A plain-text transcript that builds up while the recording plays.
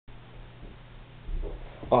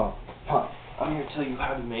Hi. I'm here to tell you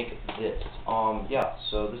how to make this. Yeah,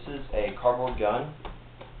 so this is a cardboard gun,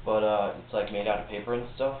 but, it's, like, made out of paper and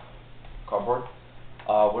stuff. Cardboard.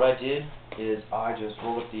 What I did is I just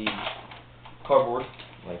rolled up the cardboard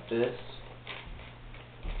like this,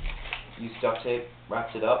 used duct tape,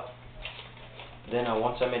 wrapped it up. Then,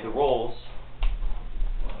 once I made the rolls,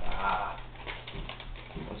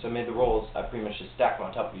 I pretty much just stacked them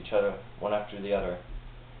on top of each other, one after the other.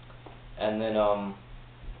 And then,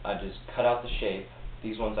 I just cut out the shape.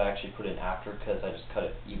 These ones I actually put in after because I just cut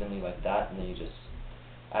it evenly like that, and then you just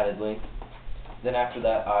added length. Then after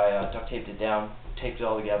that I duct taped it down, taped it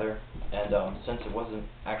all together, and since it wasn't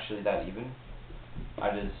actually that even, I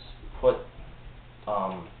just put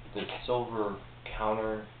the silver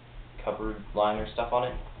counter cupboard liner stuff on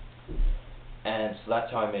it, and so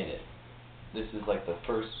that's how I made it. This is like the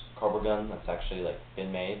first cardboard gun that's actually like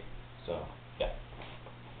been made, so yeah.